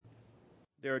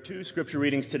There are two scripture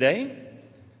readings today.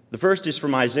 The first is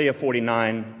from Isaiah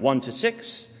 49,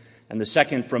 1-6, and the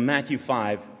second from Matthew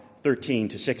 5,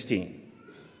 13-16.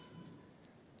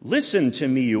 Listen to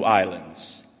me, you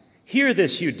islands. Hear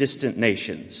this, you distant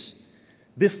nations.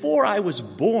 Before I was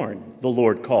born, the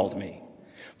Lord called me.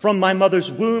 From my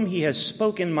mother's womb, he has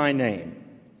spoken my name.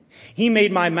 He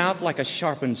made my mouth like a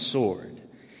sharpened sword.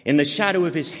 In the shadow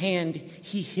of his hand,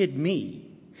 he hid me.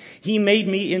 He made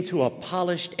me into a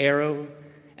polished arrow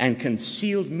and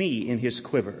concealed me in his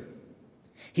quiver.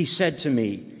 He said to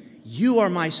me, you are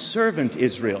my servant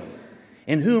Israel,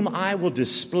 in whom I will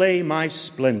display my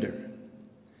splendor.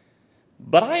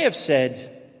 But I have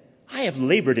said, I have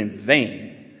labored in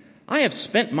vain. I have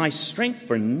spent my strength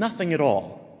for nothing at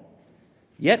all.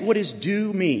 Yet what is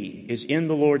due me is in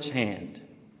the Lord's hand,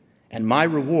 and my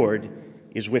reward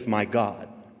is with my God.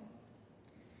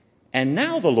 And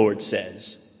now the Lord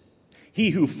says,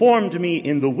 he who formed me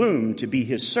in the womb to be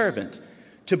his servant,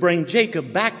 to bring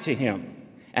Jacob back to him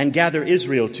and gather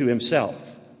Israel to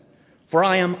himself. For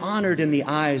I am honored in the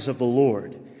eyes of the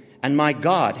Lord, and my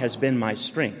God has been my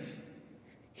strength.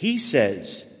 He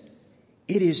says,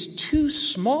 it is too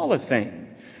small a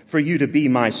thing for you to be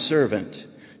my servant,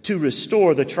 to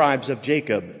restore the tribes of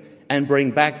Jacob and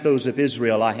bring back those of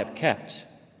Israel I have kept.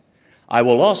 I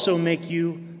will also make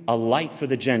you a light for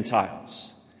the Gentiles,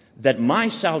 that my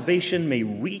salvation may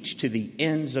reach to the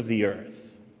ends of the earth.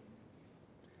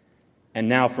 And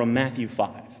now from Matthew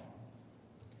 5.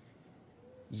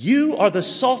 You are the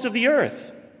salt of the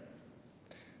earth.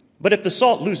 But if the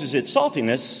salt loses its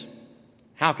saltiness,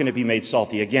 how can it be made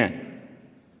salty again?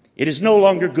 It is no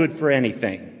longer good for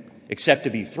anything except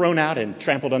to be thrown out and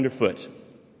trampled underfoot.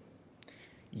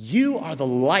 You are the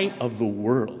light of the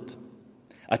world.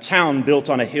 A town built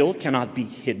on a hill cannot be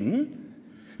hidden.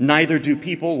 Neither do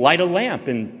people light a lamp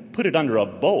and put it under a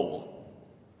bowl.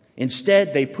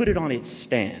 Instead, they put it on its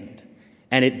stand,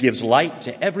 and it gives light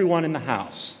to everyone in the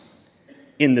house.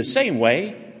 In the same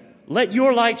way, let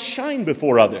your light shine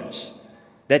before others,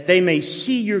 that they may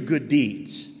see your good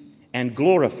deeds and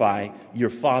glorify your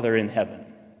Father in heaven.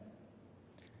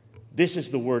 This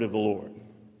is the word of the Lord.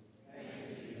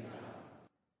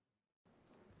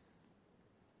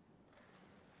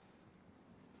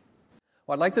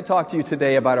 Well, I'd like to talk to you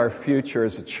today about our future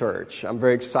as a church. I'm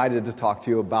very excited to talk to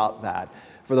you about that.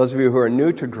 For those of you who are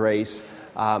new to Grace,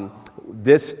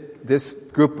 this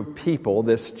group of people,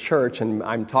 this church, and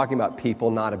I'm talking about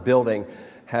people, not a building,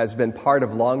 has been part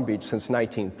of Long Beach since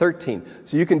 1913.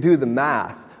 So you can do the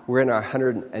math. We're in our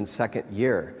 102nd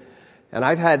year. And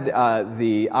I've had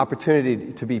the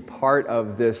opportunity to be part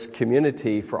of this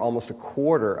community for almost a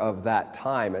quarter of that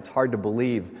time. It's hard to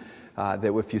believe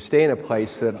that if you stay in a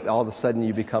place that all of a sudden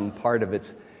you become part of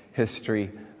its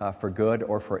history for good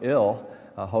or for ill.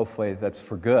 Hopefully that's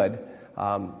for good.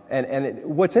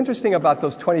 What's interesting about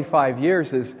those 25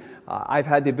 years is I've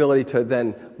had the ability to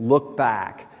then look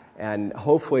back, and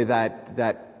hopefully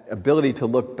that ability to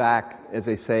look back, as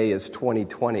they say, is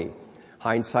 20/20.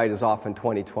 Hindsight is often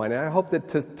 20/20. And I hope that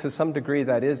to some degree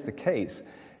that is the case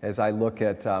as I look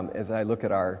at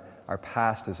our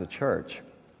past as a church.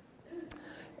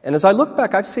 And as I look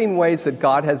back, I've seen ways that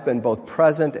God has been both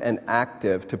present and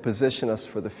active to position us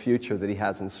for the future that he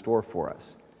has in store for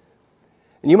us.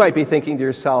 And you might be thinking to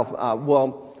yourself,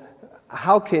 well,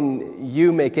 how can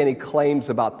you make any claims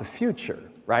about the future,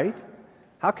 right?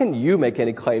 How can you make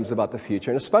any claims about the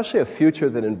future, and especially a future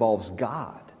that involves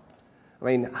God? I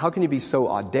mean, how can you be so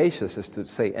audacious as to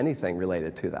say anything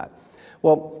related to that?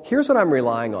 Well, here's what I'm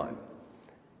relying on.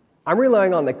 I'm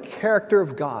relying on the character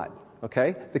of God.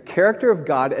 Okay? The character of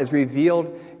God as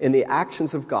revealed in the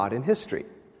actions of God in history.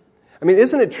 I mean,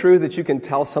 isn't it true that you can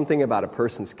tell something about a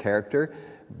person's character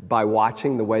by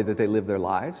watching the way that they live their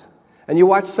lives? And you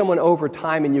watch someone over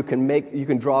time and you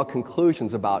can draw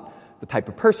conclusions about the type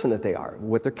of person that they are,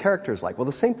 what their character is like. Well,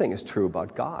 the same thing is true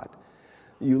about God.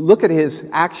 You look at his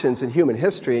actions in human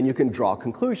history and you can draw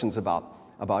conclusions about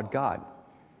God.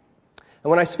 And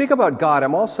when I speak about God,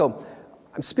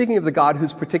 I'm speaking of the God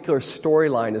whose particular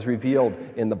storyline is revealed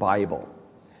in the Bible.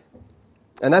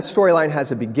 And that storyline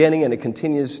has a beginning and it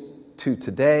continues to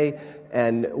today,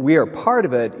 and we are part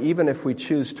of it even if we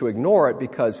choose to ignore it,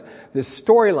 because this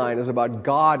storyline is about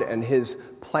God and his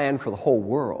plan for the whole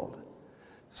world.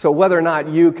 So whether or not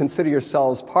you consider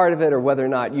yourselves part of it or whether or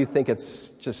not you think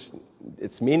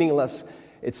it's meaningless,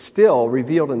 it's still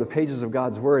revealed in the pages of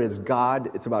God's Word as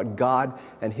God. It's about God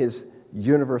and his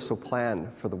universal plan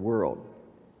for the world.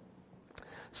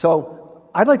 So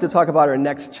I'd like to talk about our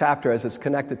next chapter as it's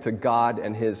connected to God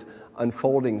and his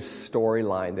unfolding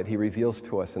storyline that he reveals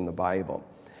to us in the Bible.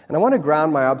 And I want to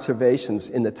ground my observations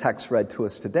in the text read to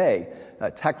us today,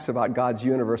 a text about God's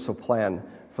universal plan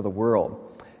for the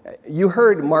world. You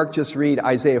heard Mark just read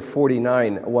Isaiah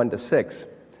 49, 1-6. And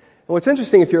what's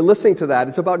interesting, if you're listening to that,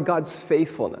 it's about God's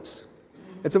faithfulness.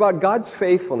 It's about God's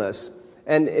faithfulness,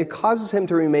 and it causes him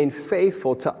to remain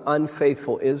faithful to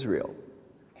unfaithful Israel.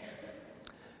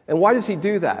 And why does he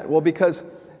do that? Well, because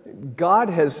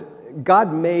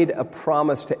God made a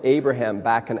promise to Abraham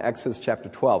back in Exodus chapter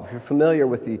 12.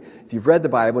 If you've read the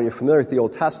Bible and you're familiar with the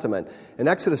Old Testament, in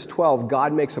Exodus 12,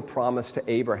 God makes a promise to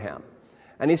Abraham.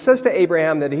 And he says to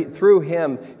Abraham that through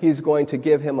him, he's going to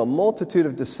give him a multitude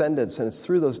of descendants, and it's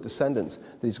through those descendants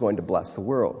that he's going to bless the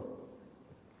world.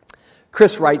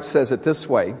 Chris Wright says it this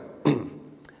way: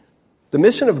 the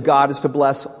mission of God is to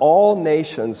bless all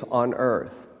nations on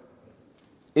earth.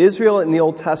 Israel in the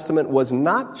Old Testament was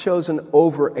not chosen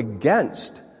over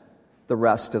against the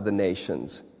rest of the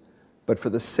nations, but for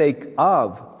the sake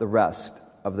of the rest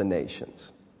of the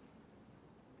nations.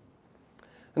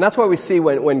 And that's why we see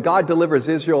when God delivers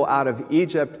Israel out of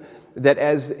Egypt, that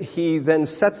as he then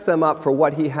sets them up for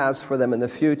what he has for them in the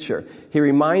future, he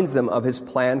reminds them of his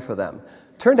plan for them.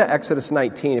 Turn to Exodus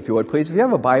 19, if you would, please. If you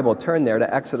have a Bible, turn there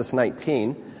to Exodus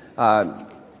 19.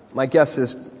 My guess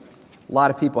is a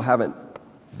lot of people haven't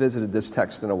visited this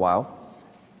text in a while.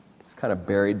 It's kind of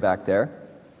buried back there.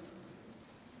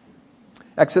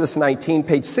 Exodus 19,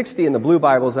 page 60 in the blue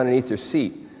Bible is underneath your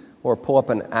seat, or pull up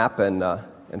an app and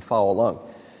follow along.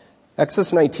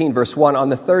 Exodus 19, verse 1, on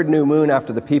the third new moon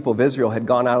after the people of Israel had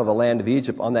gone out of the land of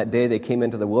Egypt, on that day they came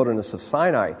into the wilderness of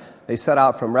Sinai. They set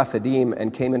out from Rephidim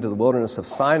and came into the wilderness of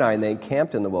Sinai, and they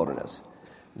encamped in the wilderness.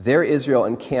 There Israel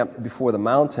encamped before the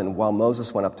mountain while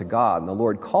Moses went up to God. And the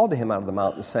Lord called to him out of the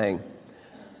mountain, saying,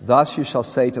 thus you shall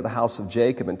say to the house of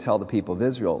Jacob and tell the people of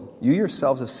Israel, you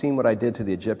yourselves have seen what I did to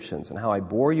the Egyptians, and how I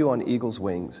bore you on eagle's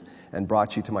wings and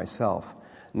brought you to myself.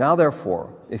 Now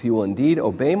therefore, if you will indeed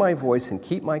obey my voice and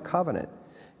keep my covenant,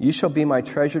 you shall be my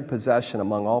treasured possession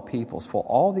among all peoples, for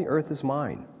all the earth is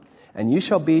mine. And you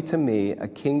shall be to me a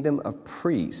kingdom of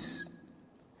priests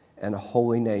and a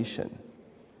holy nation.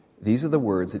 These are the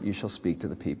words that you shall speak to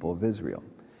the people of Israel.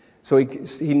 So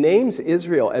he names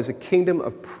Israel as a kingdom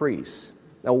of priests.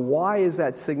 Now, why is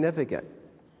that significant?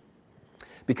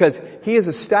 Because he has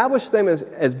established them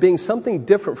as being something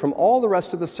different from all the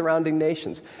rest of the surrounding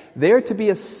nations. They're to be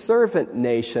a servant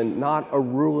nation, not a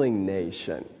ruling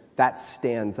nation. That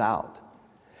stands out.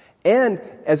 And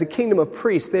as a kingdom of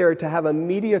priests, they are to have a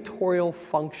mediatorial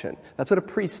function. That's what a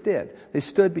priest did. They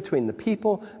stood between the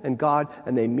people and God,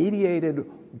 and they mediated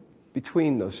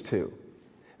between those two.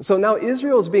 So now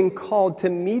Israel is being called to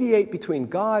mediate between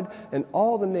God and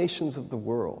all the nations of the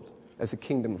world as a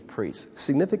kingdom of priests.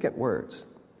 Significant words.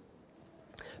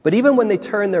 But even when they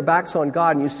turn their backs on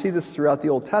God, and you see this throughout the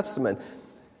Old Testament,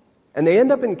 and they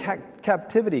end up in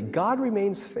captivity, God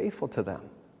remains faithful to them.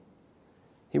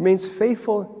 He remains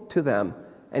faithful to them,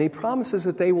 and he promises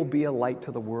that they will be a light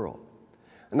to the world.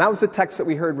 And that was the text that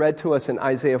we heard read to us in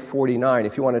Isaiah 49.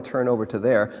 If you want to turn over to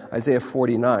there, Isaiah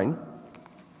 49.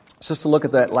 Just to look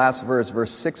at that last verse,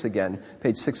 verse 6 again,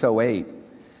 page 608.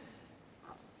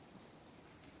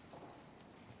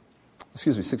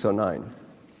 609.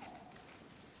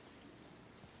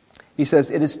 He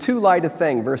says, it is too light a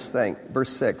thing, verse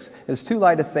 6, it is too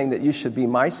light a thing that you should be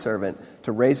my servant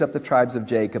to raise up the tribes of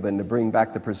Jacob and to bring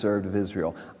back the preserved of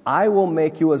Israel. I will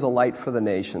make you as a light for the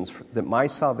nations, that my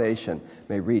salvation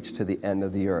may reach to the end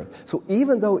of the earth. So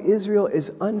even though Israel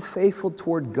is unfaithful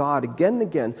toward God again and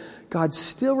again, God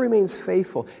still remains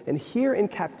faithful. And here in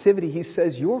captivity, he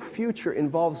says, your future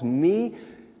involves me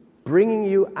bringing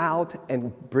you out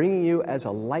and bringing you as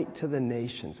a light to the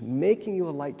nations, making you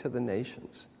a light to the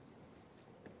nations.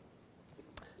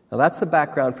 Now that's the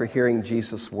background for hearing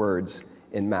Jesus' words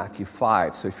in Matthew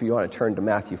 5. So if you want to turn to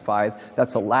Matthew 5,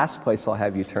 that's the last place I'll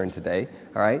have you turn today.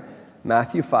 All right?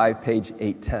 Matthew 5, page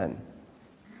 810.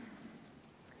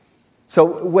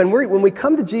 So when we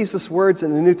come to Jesus' words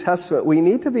in the New Testament, we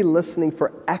need to be listening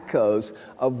for echoes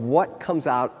of what comes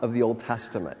out of the Old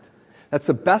Testament. That's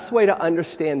the best way to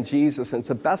understand Jesus, and it's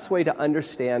the best way to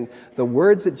understand the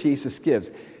words that Jesus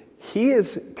gives. He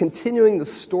is continuing the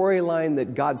storyline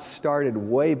that God started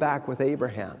way back with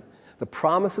Abraham. The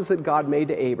promises that God made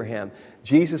to Abraham,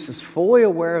 Jesus is fully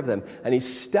aware of them, and he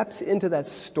steps into that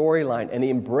storyline, and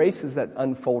he embraces that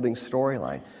unfolding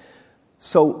storyline.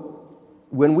 So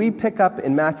when we pick up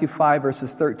in Matthew 5,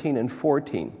 verses 13 and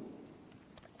 14,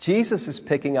 Jesus is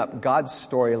picking up God's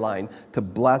storyline to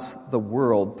bless the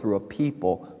world through a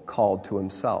people called to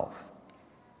himself.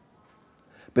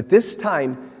 But this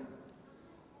time,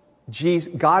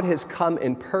 God has come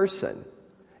in person,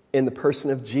 in the person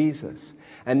of Jesus.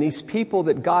 And these people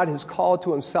that God has called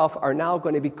to himself are now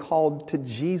going to be called to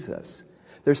Jesus.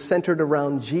 They're centered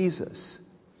around Jesus.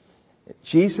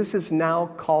 Jesus is now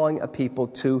calling a people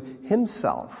to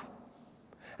himself.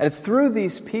 And it's through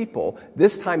these people,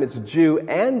 this time it's Jew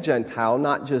and Gentile,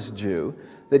 not just Jew,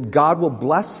 that God will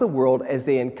bless the world as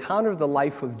they encounter the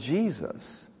life of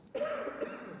Jesus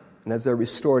and as they're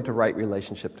restored to right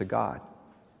relationship to God.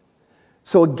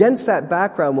 So against that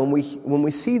background, when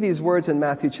we see these words in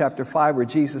Matthew chapter 5 where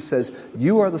Jesus says,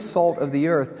 you are the salt of the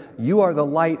earth, you are the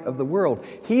light of the world,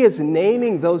 he is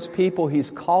naming those people he's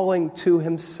calling to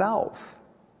himself.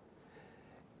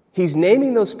 He's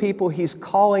naming those people he's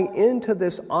calling into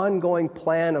this ongoing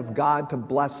plan of God to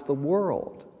bless the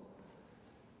world.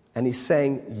 And he's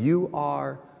saying, you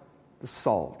are the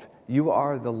salt. You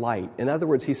are the light. In other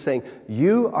words, he's saying,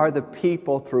 you are the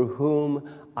people through whom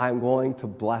I'm going to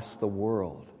bless the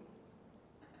world.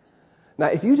 Now,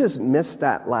 if you just missed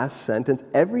that last sentence,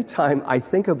 every time I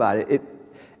think about it,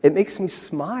 it makes me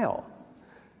smile.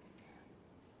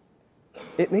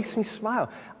 It makes me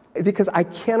smile. Because I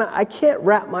can't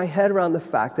wrap my head around the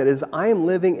fact that as I am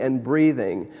living and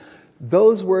breathing,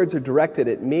 those words are directed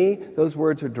at me. Those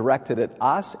words are directed at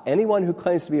us. Anyone who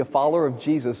claims to be a follower of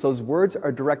Jesus, those words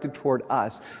are directed toward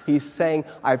us. He's saying,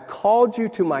 I've called you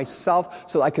to myself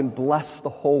so I can bless the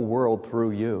whole world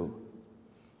through you.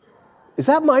 Is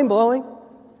that mind-blowing?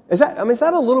 Is that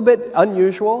a little bit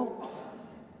unusual?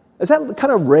 Does that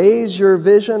kind of raise your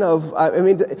vision of,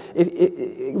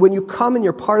 when you come and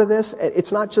you're part of this,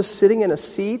 it's not just sitting in a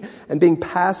seat and being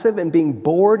passive and being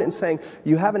bored and saying,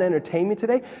 you haven't entertained me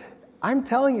today. I'm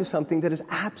telling you something that is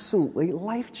absolutely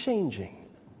life-changing.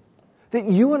 That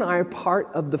you and I are part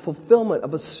of the fulfillment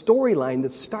of a storyline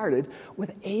that started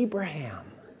with Abraham.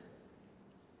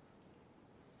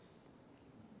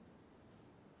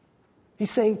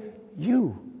 He's saying,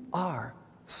 you are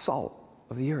salt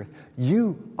of the earth.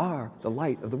 You are the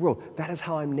light of the world. That is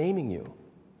how I'm naming you.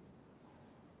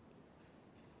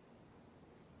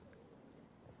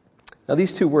 Now,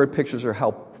 these two word pictures are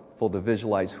helpful to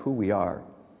visualize who we are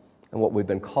and what we've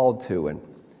been called to and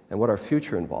what our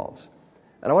future involves.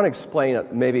 And I want to explain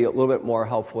it maybe a little bit more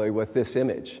helpfully with this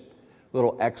image.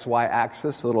 Little XY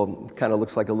axis, kind of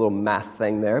looks like a little math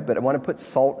thing there, but I want to put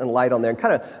salt and light on there and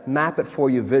kind of map it for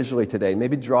you visually today,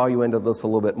 maybe draw you into this a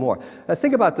little bit more. Now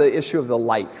think about the issue of the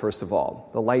light, first of all.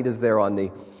 The light is there on the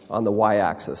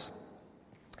Y-axis.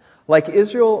 Like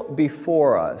Israel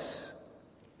before us,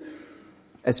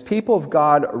 as people of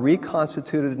God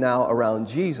reconstituted now around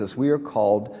Jesus, we are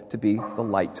called to be the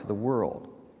light to the world.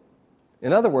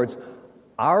 In other words,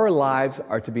 our lives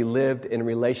are to be lived in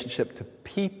relationship to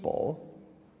people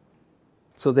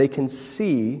so they can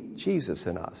see Jesus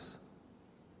in us.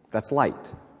 That's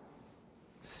light.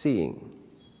 Seeing.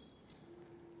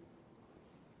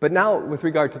 But now, with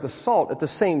regard to the salt, at the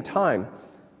same time,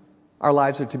 our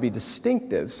lives are to be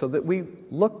distinctive so that we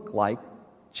look like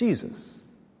Jesus.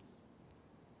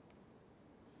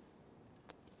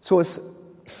 So as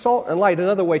salt and light,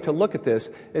 another way to look at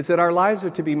this is that our lives are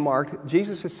to be marked,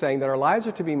 Jesus is saying that our lives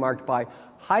are to be marked by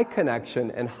high connection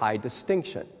and high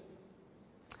distinction.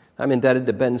 I'm indebted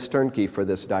to Ben Sternke for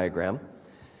this diagram.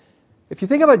 If you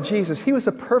think about Jesus, he was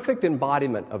a perfect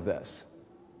embodiment of this.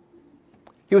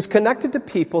 He was connected to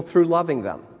people through loving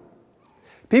them.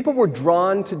 People were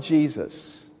drawn to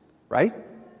Jesus, right?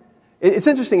 It's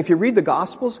interesting, if you read the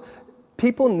Gospels,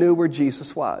 people knew where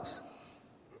Jesus was.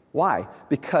 Why?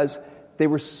 Because they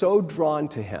were so drawn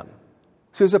to him.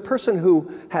 So he was a person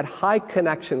who had high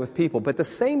connection with people, but at the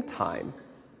same time,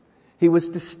 he was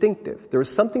distinctive. There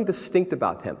was something distinct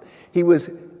about him. He was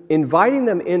inviting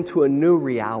them into a new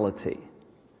reality,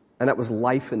 and that was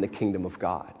life in the kingdom of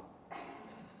God.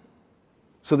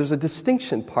 So there's a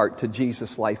distinction part to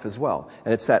Jesus' life as well,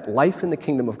 and it's that life in the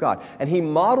kingdom of God. And he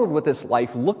modeled what this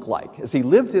life looked like. As he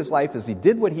lived his life, as he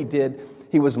did what he did,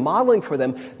 he was modeling for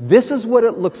them, this is what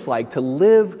it looks like to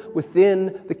live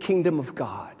within the kingdom of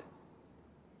God.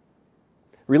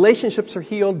 Relationships are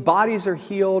healed, bodies are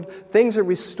healed, things are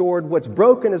restored, what's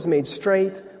broken is made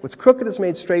straight, what's crooked is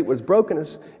made straight, what's broken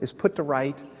is put to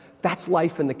right. That's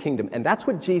life in the kingdom, and that's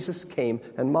what Jesus came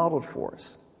and modeled for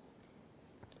us.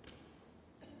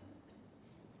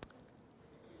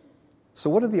 So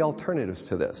what are the alternatives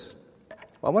to this?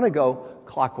 Well, I want to go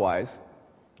clockwise,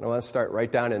 and I want to start right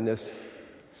down in this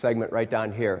segment right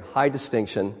down here. High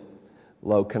distinction,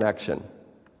 low connection.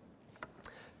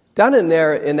 Down in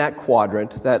there, in that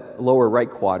quadrant, that lower right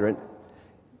quadrant,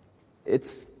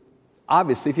 it's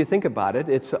obviously, if you think about it,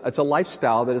 it's a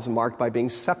lifestyle that is marked by being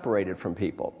separated from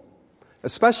people.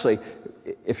 Especially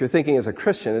if you're thinking as a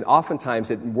Christian, and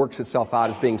oftentimes it works itself out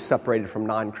as being separated from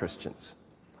non-Christians.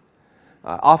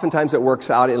 Oftentimes it works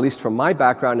out, at least from my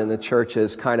background in the church,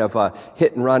 as kind of a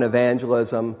hit-and-run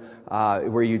evangelism,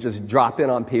 where you just drop in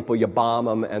on people, you bomb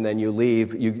them, and then you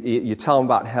leave. You tell them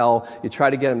about hell. You try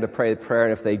to get them to pray a prayer,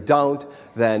 and if they don't,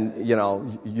 then,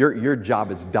 your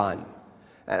job is done.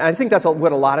 And I think that's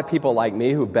what a lot of people like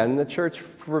me who've been in the church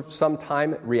for some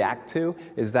time react to,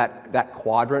 is that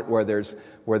quadrant where there's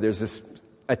this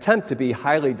attempt to be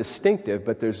highly distinctive,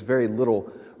 but there's very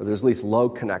little, or there's at least low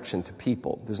connection to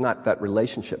people. There's not that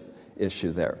relationship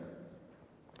issue there.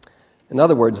 In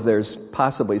other words, there's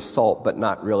possibly salt, but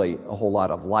not really a whole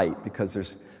lot of light, because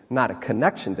there's not a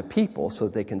connection to people so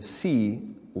that they can see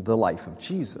the life of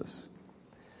Jesus.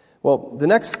 Well, the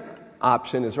next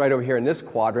option is right over here in this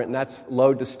quadrant, and that's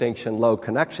low distinction, low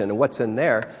connection. And what's in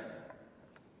there?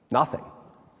 Nothing.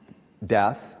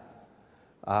 Death.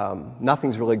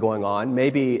 Nothing's really going on.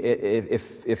 Maybe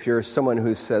if you're someone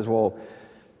who says, well,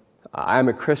 I'm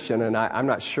a Christian and I'm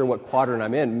not sure what quadrant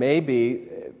I'm in, maybe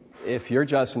if you're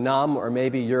just numb, or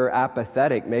maybe you're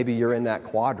apathetic, maybe you're in that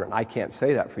quadrant. I can't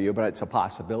say that for you, but it's a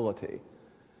possibility.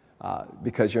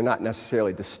 Because you're not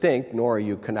necessarily distinct, nor are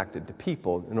you connected to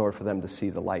people in order for them to see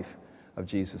the life of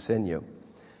Jesus in you.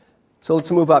 So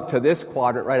let's move up to this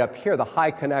quadrant right up here, the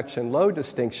high connection, low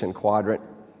distinction quadrant.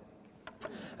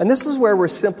 And this is where we're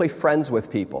simply friends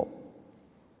with people.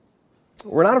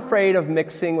 We're not afraid of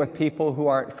mixing with people who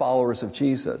aren't followers of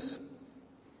Jesus.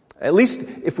 At least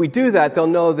if we do that, they'll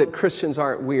know that Christians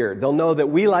aren't weird. They'll know that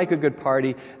we like a good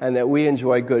party and that we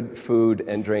enjoy good food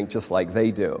and drink just like they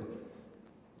do.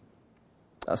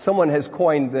 Someone has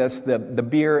coined this the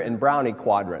beer and brownie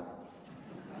quadrant.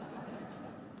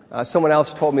 Someone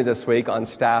else told me this week on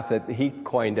staff that he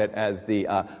coined it as the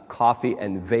coffee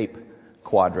and vape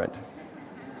quadrant.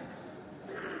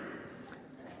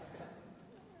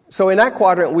 So in that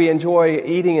quadrant, we enjoy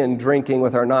eating and drinking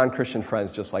with our non-Christian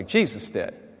friends just like Jesus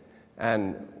did.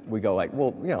 And we go like,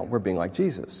 well, we're being like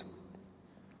Jesus.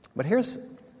 But here's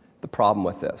the problem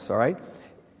with this, all right?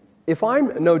 If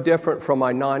I'm no different from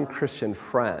my non-Christian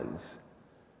friends,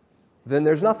 then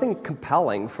there's nothing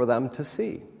compelling for them to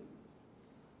see.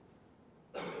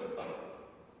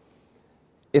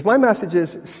 If my message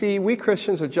is, see, we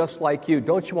Christians are just like you,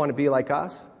 don't you want to be like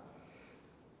us?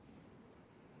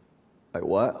 Like,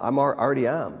 what? I already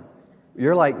am.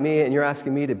 You're like me, and you're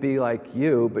asking me to be like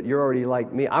you, but you're already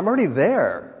like me. I'm already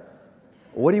there.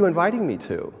 What are you inviting me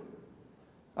to?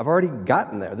 I've already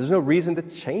gotten there. There's no reason to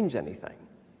change anything.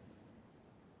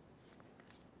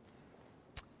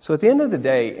 So at the end of the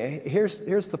day, here's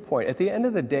the point. At the end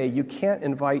of the day, you can't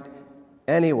invite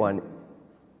anyone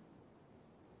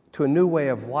to a new way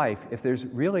of life if there's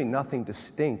really nothing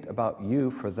distinct about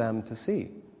you for them to see.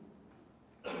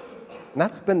 And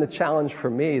that's been the challenge for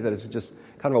me that has just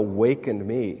kind of awakened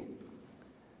me.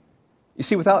 You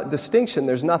see, without distinction,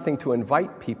 there's nothing to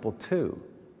invite people to.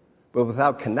 But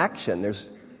without connection, there's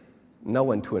no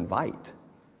one to invite.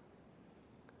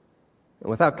 And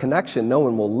without connection, no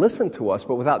one will listen to us.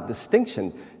 But without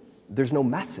distinction, there's no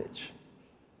message.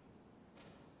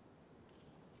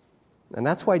 And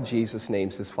that's why Jesus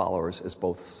names his followers as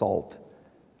both salt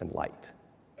and light.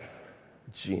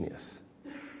 Genius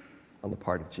on the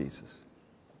part of Jesus.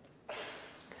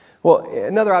 Well,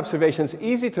 another observation, it's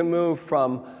easy to move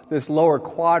from this lower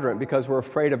quadrant because we're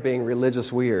afraid of being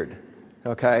religious weird,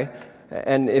 okay?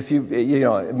 And if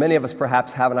many of us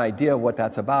perhaps have an idea of what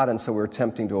that's about, and so we're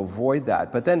attempting to avoid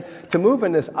that. But then to move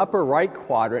in this upper right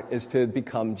quadrant is to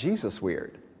become Jesus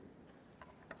weird.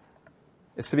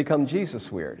 It's to become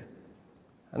Jesus weird.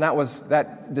 And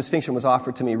that distinction was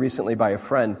offered to me recently by a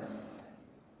friend.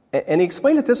 And he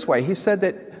explained it this way. He said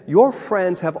that your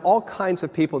friends have all kinds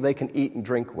of people they can eat and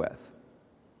drink with.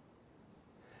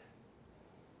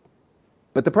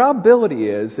 But the probability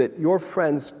is that your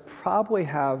friends probably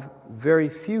have very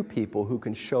few people who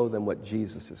can show them what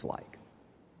Jesus is like.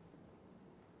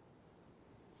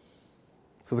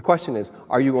 So the question is,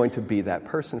 are you going to be that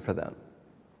person for them?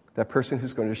 That person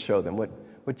who's going to show them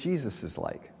what Jesus is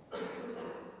like?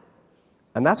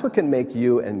 And that's what can make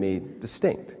you and me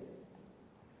distinct.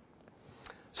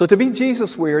 So to be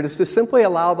Jesus weird is to simply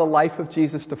allow the life of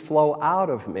Jesus to flow out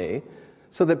of me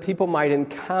so that people might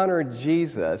encounter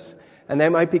Jesus and they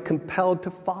might be compelled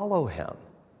to follow him.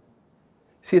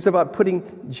 See, it's about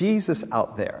putting Jesus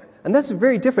out there. And that's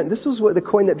very different. This was what the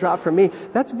coin that dropped for me.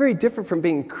 That's very different from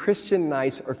being Christian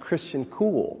nice or Christian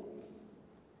cool.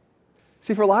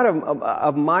 See, for a lot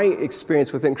of my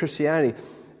experience within Christianity,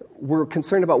 we're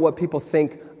concerned about what people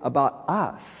think about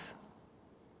us.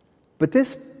 But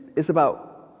this is about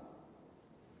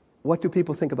what do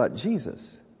people think about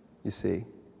Jesus, you see?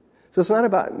 So it's not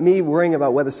about me worrying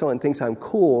about whether someone thinks I'm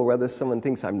cool or whether someone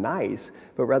thinks I'm nice,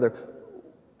 but rather,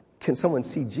 can someone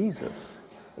see Jesus?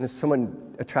 And is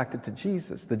someone attracted to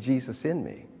Jesus, the Jesus in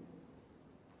me?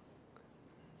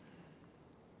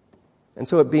 And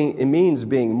so it means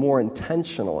being more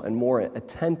intentional and more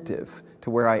attentive to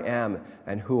where I am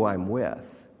and who I'm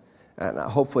with. And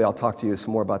hopefully I'll talk to you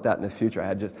some more about that in the future.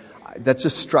 That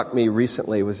just struck me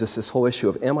recently, was just this whole issue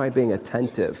of, am I being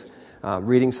attentive?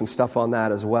 Reading some stuff on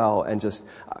that as well. And just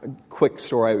a quick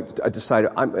story, I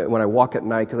decided when I walk at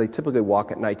night, because I typically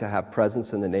walk at night to have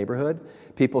presence in the neighborhood,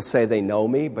 people say they know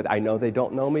me, but I know they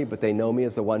don't know me, but they know me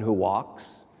as the one who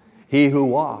walks. He who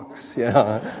walks,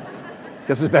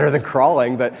 Guess it's better than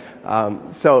crawling, but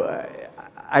so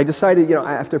I decided,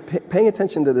 after paying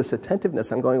attention to this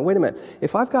attentiveness, I'm going, wait a minute,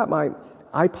 if I've got my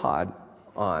iPod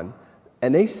on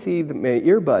and they see my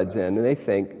earbuds in and they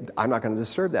think, I'm not going to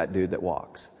disturb that dude that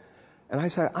walks. And I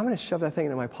said, I'm going to shove that thing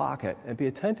into my pocket and be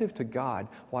attentive to God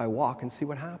while I walk and see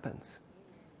what happens.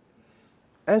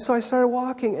 And so I started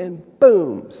walking, and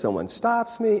boom, someone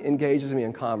stops me, engages me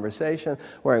in conversation,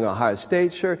 wearing a Ohio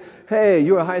State shirt. Hey,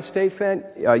 you a Ohio State fan?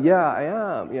 Yeah, I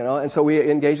am. And so we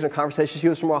engaged in a conversation. She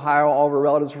was from Ohio. All of her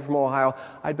relatives were from Ohio.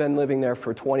 I'd been living there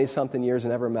for 20-something years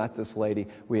and never met this lady.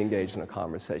 We engaged in a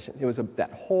conversation. It was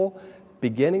that whole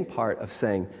beginning part of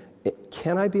saying,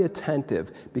 can I be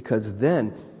attentive? Because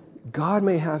then God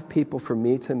may have people for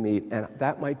me to meet, and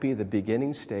that might be the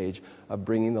beginning stage of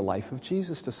bringing the life of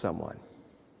Jesus to someone.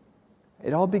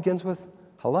 It all begins with,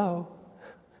 hello,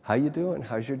 how you doing?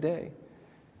 How's your day?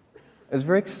 It's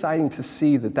very exciting to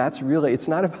see that's really, it's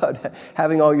not about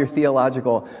having all your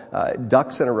theological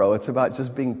ducks in a row. It's about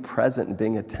just being present and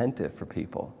being attentive for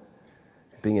people,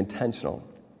 being intentional.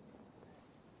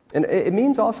 And it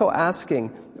means also asking,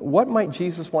 what might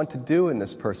Jesus want to do in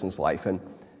this person's life, and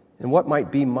what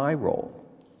might be my role?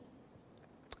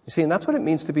 You see, and that's what it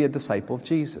means to be a disciple of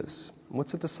Jesus.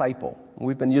 What's a disciple?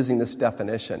 We've been using this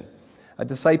definition. A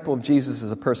disciple of Jesus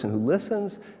is a person who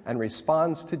listens and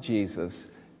responds to Jesus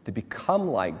to become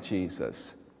like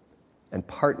Jesus and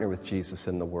partner with Jesus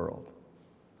in the world.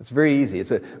 It's very easy.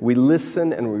 We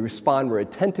listen and we respond. We're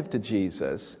attentive to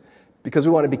Jesus because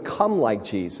we want to become like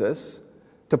Jesus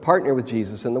to partner with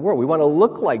Jesus in the world. We want to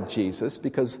look like Jesus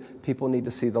because people need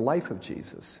to see the life of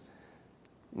Jesus.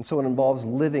 And so it involves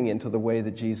living into the way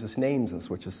that Jesus names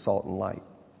us, which is salt and light.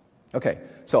 Okay,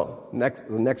 so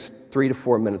the next 3 to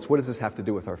 4 minutes, what does this have to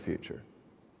do with our future?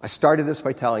 I started this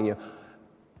by telling you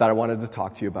that I wanted to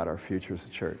talk to you about our future as a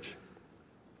church.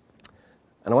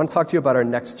 And I want to talk to you about our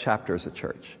next chapter as a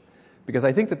church. Because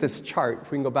I think that this chart,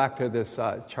 if we can go back to this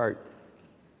chart,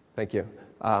 thank you,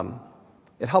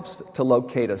 it helps to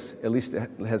locate us, at least it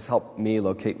has helped me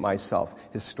locate myself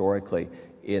historically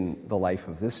in the life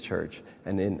of this church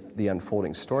and in the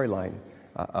unfolding storyline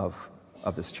of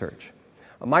this church.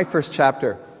 My first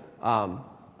chapter,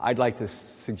 I'd like to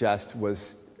suggest,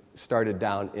 was started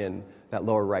down in that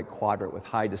lower right quadrant with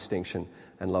high distinction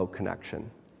and low connection.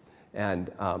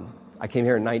 And I came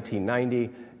here in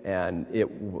 1990, and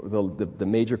the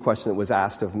major question that was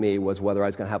asked of me was whether I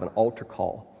was going to have an altar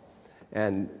call.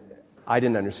 And I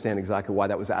didn't understand exactly why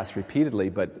that was asked repeatedly,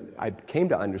 but I came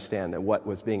to understand that what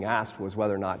was being asked was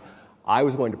whether or not I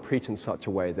was going to preach in such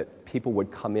a way that people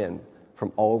would come in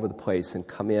from all over the place and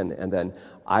come in, and then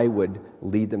I would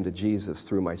lead them to Jesus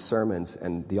through my sermons.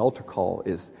 And the altar call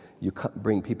is you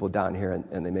bring people down here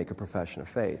and they make a profession of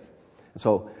faith. And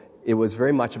so it was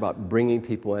very much about bringing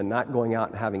people in, not going out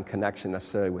and having connection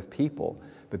necessarily with people,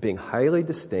 but being highly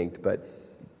distinct, but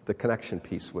the connection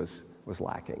piece was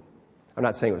lacking. I'm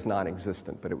not saying it was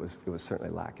non-existent, but it was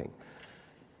certainly lacking.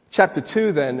 Chapter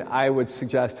 2, then, I would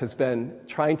suggest, has been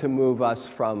trying to move us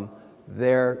from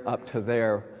there up to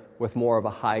there with more of a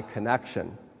high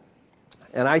connection.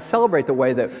 And I celebrate the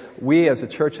way that we as a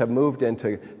church have moved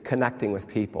into connecting with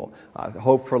people.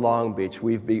 Hope for Long Beach,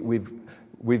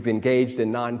 we've engaged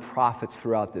in nonprofits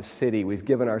throughout this city. We've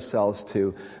given ourselves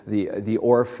to the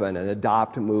orphan and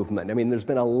adopt movement. I mean, there's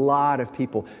been a lot of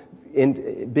people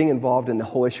being involved in the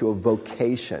whole issue of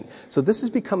vocation. So this has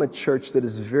become a church that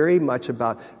is very much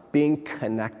about being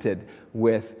connected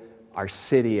with our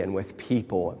city and with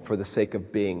people for the sake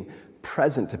of being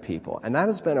present to people. And that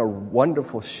has been a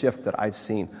wonderful shift that I've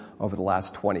seen over the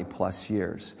last 20 plus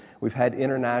years. We've had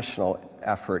international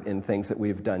effort in things that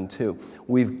we've done too.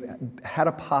 We've had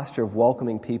a posture of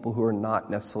welcoming people who are not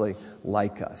necessarily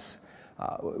like us.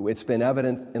 It's been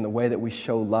evident in the way that we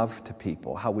show love to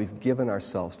people, how we've given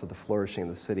ourselves to the flourishing of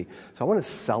the city. So I want to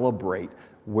celebrate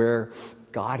where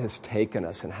God has taken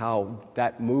us and how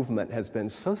that movement has been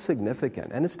so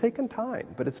significant. And it's taken time,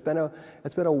 but it's been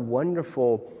a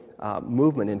wonderful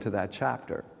movement into that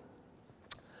chapter.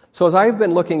 So as I've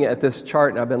been looking at this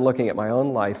chart and I've been looking at my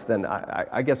own life, then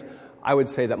I guess I would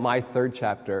say that my third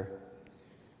chapter,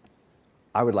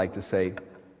 I would like to say,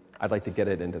 I'd like to get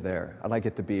it into there. I'd like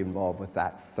it to be involved with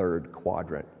that third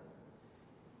quadrant.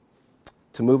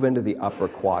 To move into the upper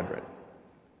quadrant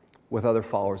with other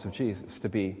followers of Jesus,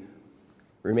 to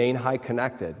remain high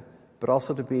connected, but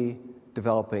also to be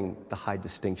developing the high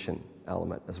distinction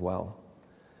element as well.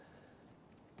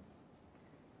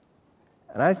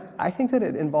 And I think that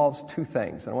it involves two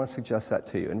things, and I want to suggest that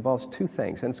to you. It involves two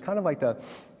things, and it's kind of like the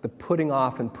putting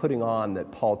off and putting on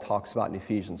that Paul talks about in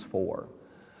Ephesians 4.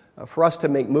 For us to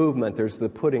make movement, there's the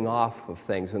putting off of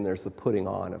things and there's the putting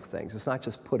on of things. It's not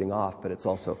just putting off, but it's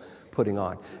also putting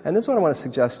on. And this is what I want to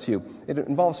suggest to you. It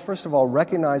involves, first of all,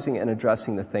 recognizing and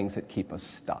addressing the things that keep us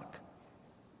stuck.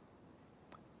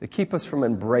 That keep us from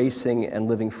embracing and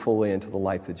living fully into the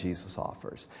life that Jesus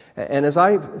offers. And as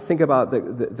I think about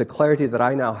the clarity that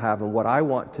I now have and what I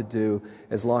want to do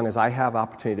as long as I have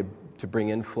opportunity to bring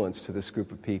influence to this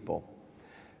group of people,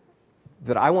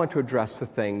 that I want to address the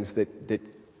things that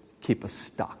keep us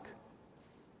stuck.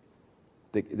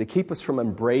 They keep us from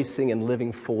embracing and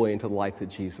living fully into the life that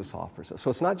Jesus offers us. So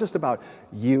it's not just about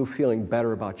you feeling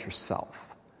better about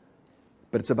yourself,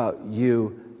 but it's about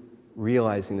you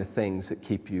realizing the things that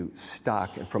keep you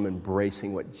stuck and from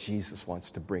embracing what Jesus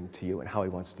wants to bring to you and how he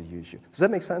wants to use you. Does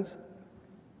that make sense?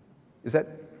 Is that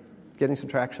getting some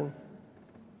traction?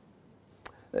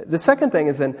 The second thing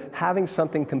is then having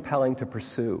something compelling to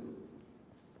pursue.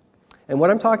 And what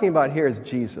I'm talking about here is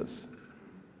Jesus.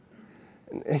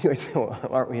 And you might say, well,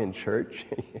 aren't we in church?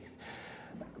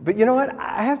 But you know what?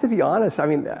 I have to be honest. I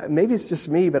mean, maybe it's just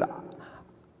me, but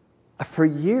for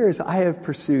years I have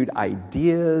pursued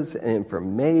ideas and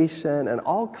information and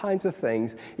all kinds of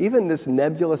things, even this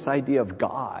nebulous idea of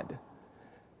God.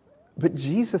 But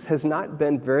Jesus has not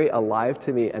been very alive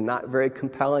to me and not very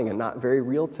compelling and not very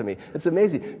real to me. It's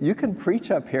amazing. You can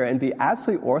preach up here and be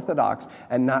absolutely orthodox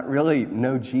and not really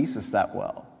know Jesus that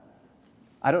well.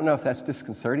 I don't know if that's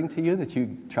disconcerting to you that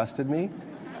you trusted me.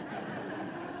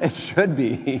 It should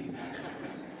be.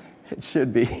 It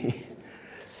should be.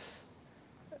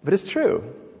 But it's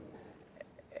true.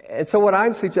 And so what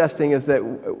I'm suggesting is that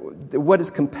what is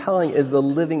compelling is the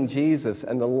living Jesus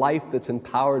and the life that's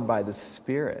empowered by the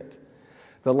Spirit.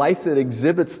 The life that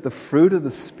exhibits the fruit of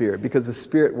the Spirit, because the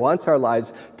Spirit wants our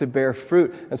lives to bear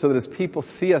fruit. And so that as people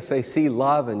see us, they see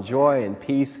love and joy and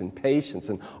peace and patience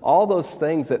and all those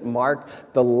things that mark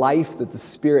the life that the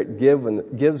Spirit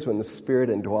gives when the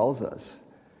Spirit indwells us.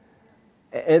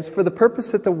 And it's for the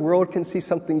purpose that the world can see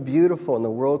something beautiful and the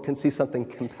world can see something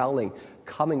compelling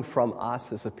coming from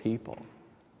us as a people.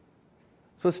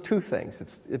 So it's two things.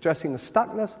 It's addressing the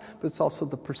stuckness, but it's also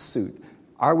the pursuit.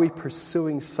 Are we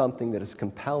pursuing something that is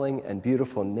compelling and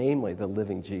beautiful, namely the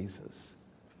living Jesus?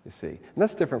 You see. And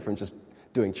that's different from just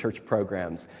doing church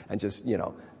programs and just,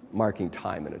 marking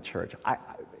time in a church.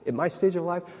 In my stage of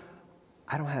life,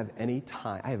 I don't have any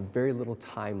time. I have very little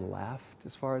time left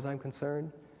as far as I'm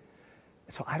concerned.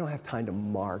 So I don't have time to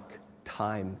mark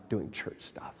time doing church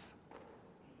stuff.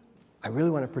 I really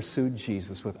want to pursue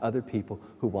Jesus with other people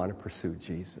who want to pursue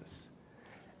Jesus.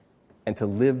 And to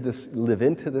live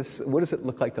into this, what does it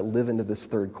look like to live into this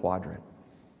third quadrant?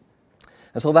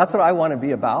 And so that's what I want to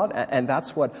be about, and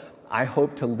that's what I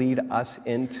hope to lead us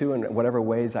into in whatever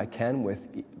ways I can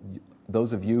with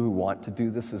those of you who want to do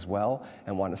this as well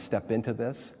and want to step into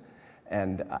this.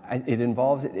 And it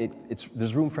involves,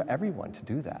 there's room for everyone to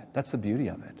do that. That's the beauty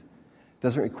of it. It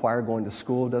doesn't require going to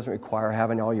school, it doesn't require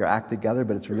having all your act together,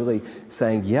 but it's really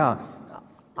saying, yeah,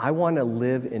 I want to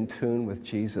live in tune with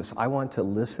Jesus. I want to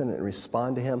listen and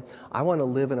respond to him. I want to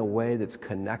live in a way that's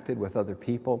connected with other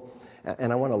people,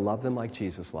 and I want to love them like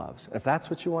Jesus loves. And if that's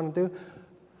what you want to do,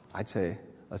 I'd say,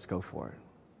 let's go for it.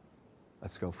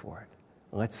 Let's go for it.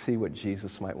 Let's see what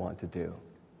Jesus might want to do.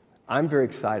 I'm very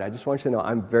excited. I just want you to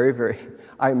know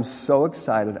I'm so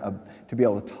excited to be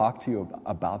able to talk to you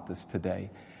about this today.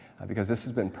 Because this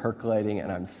has been percolating,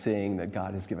 and I'm seeing that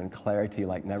God has given clarity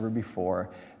like never before,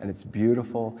 and it's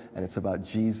beautiful, and it's about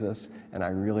Jesus, and I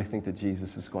really think that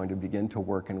Jesus is going to begin to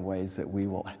work in ways that we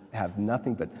will have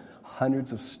nothing but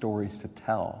hundreds of stories to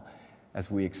tell as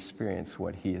we experience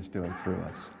what he is doing through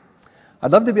us.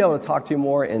 I'd love to be able to talk to you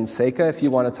more in Seika. If you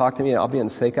want to talk to me, I'll be in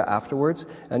Seika afterwards.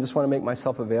 And I just want to make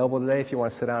myself available today. If you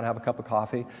want to sit down and have a cup of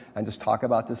coffee and just talk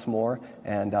about this more,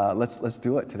 and let's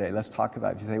do it today. Let's talk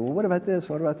about it. If you say, well, what about this?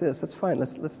 What about this? That's fine.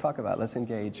 Let's talk about it. Let's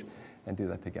engage and do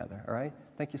that together. All right?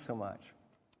 Thank you so much.